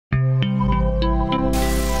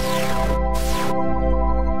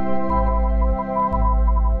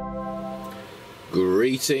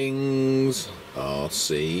Greetings,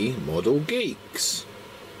 RC Model Geeks,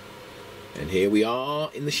 and here we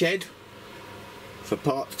are in the shed for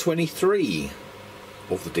part 23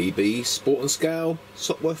 of the DB Sport and Scale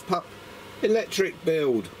Sopwith Pup electric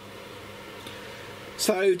build.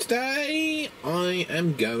 So today I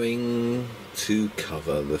am going to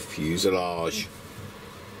cover the fuselage.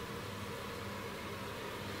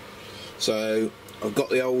 So I've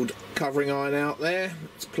got the old covering iron out there,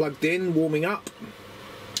 it's plugged in, warming up.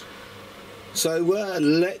 So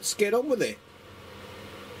let's get on with it.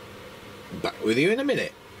 Back with you in a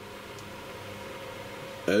minute.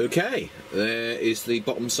 Okay, there is the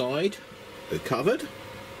bottom side covered.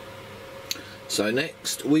 So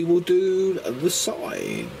next we will do the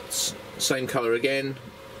sides. Same colour again,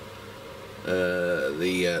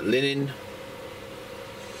 the linen.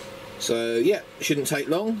 So yeah, shouldn't take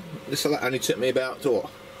long. This only took me about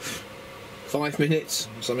 5 minutes,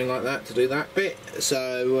 something like that, to do that bit.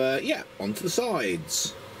 So yeah, onto the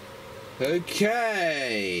sides.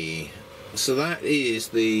 Okay, so that is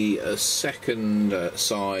the second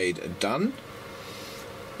side done.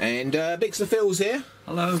 And Bix the Phil's here.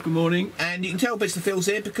 Hello, good morning. And you can tell Bix the Phil's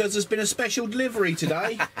here because there's been a special delivery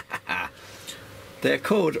today. They're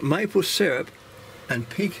called maple syrup and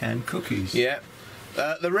pecan cookies. Yeah.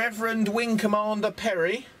 The Reverend Wing Commander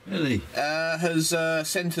Perry Really? has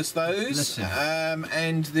sent us those,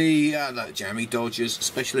 and the Jammy Dodgers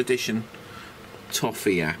Special Edition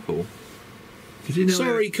Toffee Apple. Did you know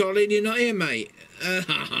Sorry, Colin, you're not here, mate.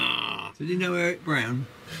 Did you know Eric Brown?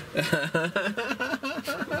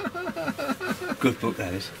 Good book,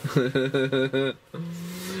 that is.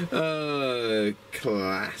 Oh,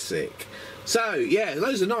 classic. So, yeah,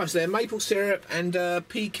 those are nice. They're maple syrup and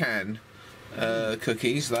pecan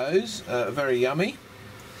cookies. Those very yummy.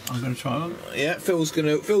 I'm going to try one. Yeah, Phil's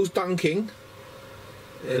dunking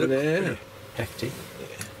in there. Hefty.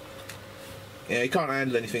 Yeah, you can't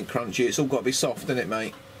handle anything crunchy. It's all got to be soft, isn't it,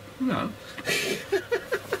 mate? No.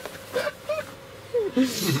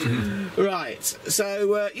 Right.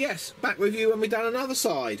 So yes, back with you when we've done another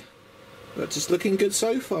side. But just looking good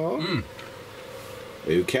so far.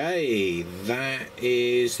 Okay, that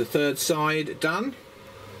is the third side done.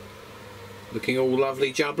 Looking all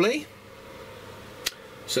lovely jubbly.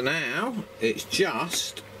 So now it's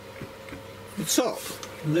just the top.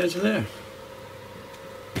 From there to there.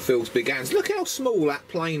 Phil's big hands. Look how small that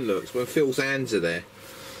plane looks when Phil's hands are there.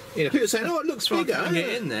 You know, people are saying, "Oh, it looks bigger." I can't get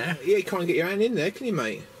in there. Yeah, you can't get your hand in there, can you,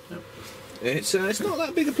 mate? Nope. It's not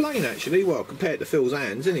that big a plane actually. Well, compared to Phil's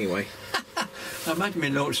hands, anyway. I've made me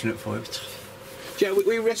launching it for him. Yeah,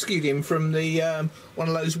 we rescued him from the one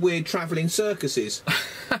of those weird travelling circuses.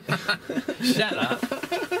 Shut up.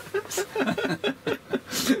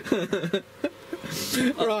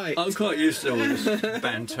 Right. I'm quite used to all this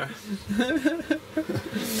banter.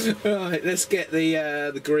 Right, let's get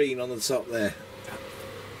the green on the top there.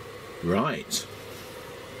 Right.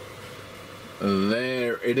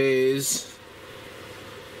 There it is.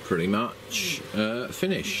 Pretty much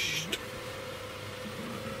finished.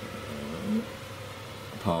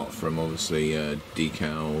 Apart from obviously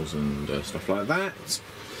decals and stuff like that.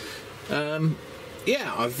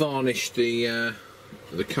 Yeah, I've varnished the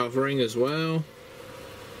covering as well.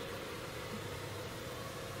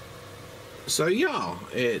 So yeah,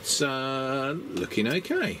 it's looking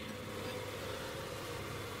okay.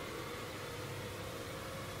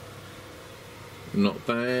 Not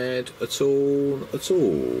bad at all, at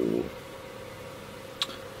all.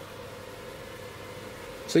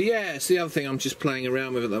 So yeah, it's the other thing I'm just playing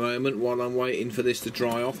around with at the moment while I'm waiting for this to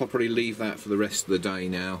dry off. I'll probably leave that for the rest of the day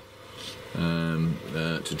now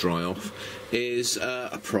to dry off, is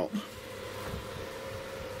a prop.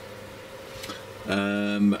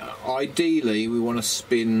 Ideally we want to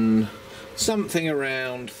spin something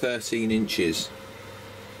around 13 inches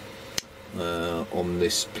on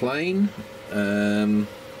this plane.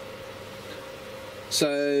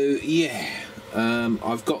 So yeah,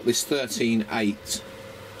 I've got this 13/8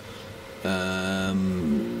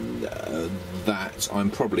 that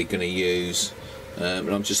I'm probably going to use, and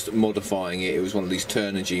I'm just modifying it. It was one of these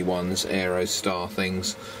Turnigy ones, Aerostar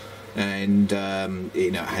things, and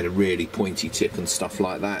you know, it had a really pointy tip and stuff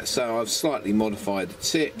like that, so I've slightly modified the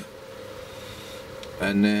tip,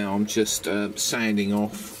 and now I'm just sanding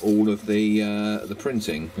off all of the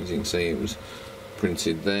printing. As you can see, it was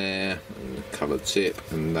printed there, and the coloured tip,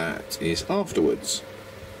 and that is afterwards.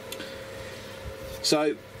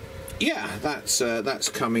 So yeah, that's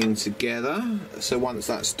coming together. So once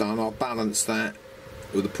that's done, I'll balance that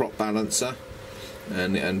with a prop balancer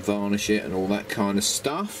and varnish it and all that kind of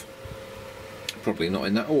stuff. Probably not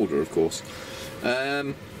in that order, of course.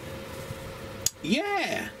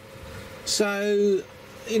 yeah, so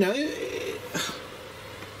you know, it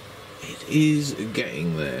is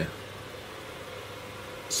getting there.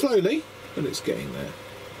 Slowly, but it's getting there.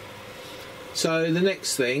 So the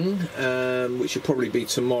next thing, which will probably be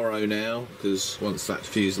tomorrow now, because once that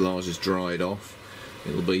fuselage is dried off,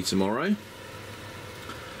 it'll be tomorrow,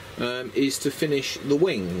 is to finish the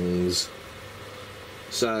wings.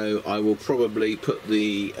 So I will probably put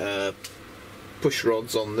the push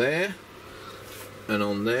rods on there and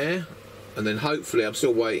on there, and then hopefully I'm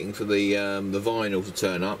still waiting for the vinyl to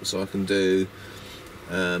turn up so I can do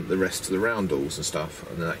the rest of the roundels and stuff,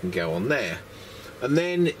 and then I can go on there. And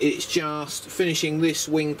then it's just finishing this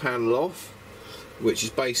wing panel off, which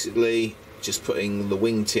is basically just putting the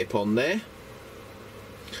wing tip on there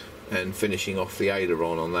and finishing off the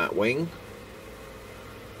aileron on that wing,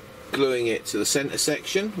 gluing it to the centre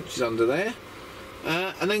section, which is under there,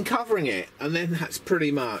 and then covering it, and then that's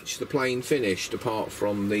pretty much the plane finished, apart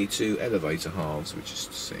from the two elevator halves, which is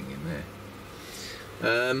sitting in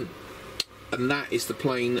there. And that is the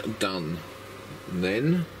plane done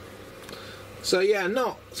then. So yeah,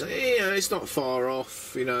 it's not far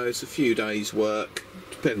off, you know, it's a few days work,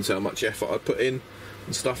 depends how much effort I put in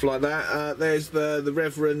and stuff like that. There's the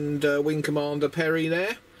Reverend Wing Commander Perry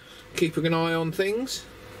there, keeping an eye on things.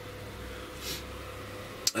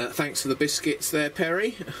 Thanks for the biscuits there,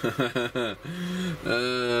 Perry. Poor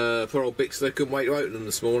old Bixler couldn't wait to open them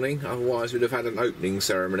this morning, otherwise we'd have had an opening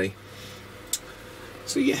ceremony.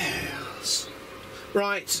 So yes.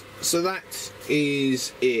 Right, so that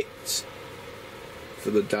is it for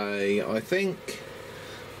the day, I think.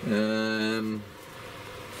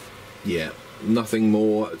 Yeah, nothing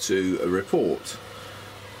more to report.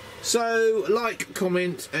 So like,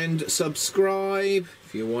 comment and subscribe.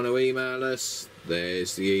 If you want to email us,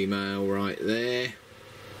 there's the email right there.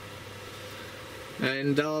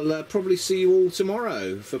 And I'll probably see you all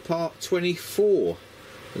tomorrow for part 24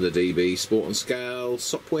 of the DB Sport and Scale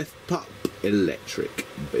Sopwith Pup electric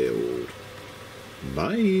build.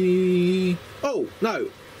 Bye. Oh no,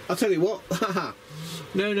 I'll tell you what.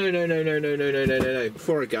 No.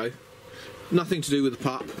 Before I go, nothing to do with the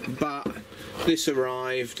pup, but this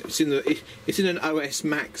arrived. It's in an OS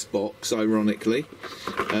Max box, ironically,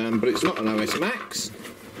 but it's not an OS Max.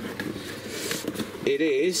 It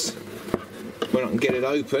is, when I can get it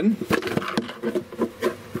open.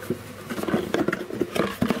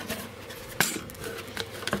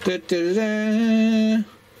 Da, da, da.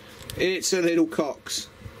 It's a little Cox.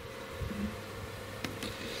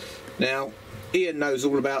 Now, Ian knows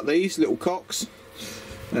all about these little Cox,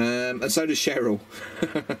 and so does Cheryl.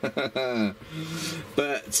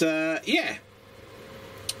 But yeah,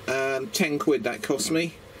 10 quid that cost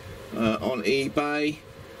me on eBay.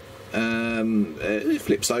 It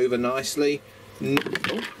flips over nicely.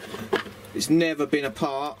 It's never been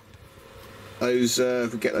apart. Those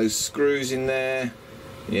if we get those screws in there,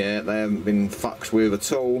 yeah, they haven't been fucked with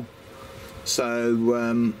at all.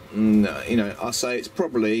 So you know, I say it's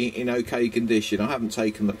probably in okay condition. I haven't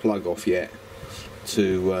taken the plug off yet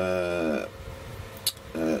to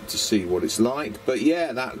see what it's like, but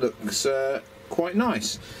yeah, that looks quite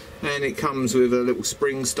nice. And it comes with a little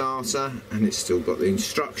spring starter, and it's still got the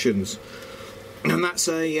instructions. And that's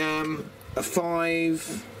a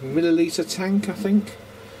 5 milliliter tank, I think,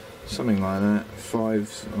 something like that.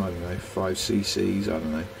 5 cc's, I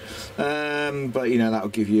don't know. But you know, that'll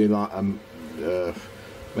give you like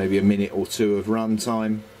maybe a minute or two of run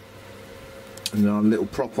time. And then a little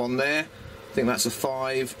prop on there. I think that's a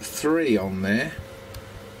 5.3 on there.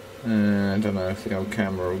 I don't know if the old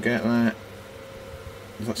camera will get that.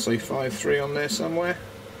 Does that say 5.3 on there somewhere?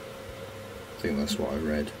 I think that's what I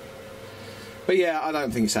read. But yeah, I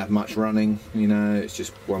don't think it's had much running. You know, it's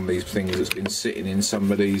just one of these things that's been sitting in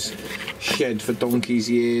somebody's shed for donkey's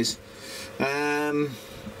years. Yeah.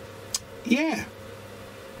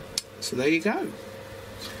 So there you go.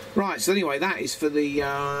 Right. So anyway, that is for the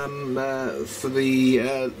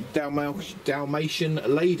Dalmatian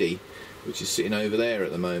lady, which is sitting over there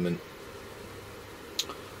at the moment.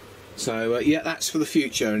 So yeah, that's for the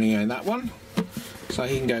future anyway, that one. So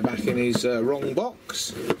he can go back in his wrong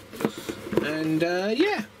box. And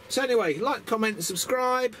yeah, so anyway, like, comment and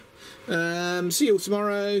subscribe. See you all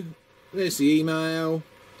tomorrow. There's the email.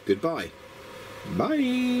 Goodbye.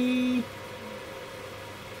 Bye.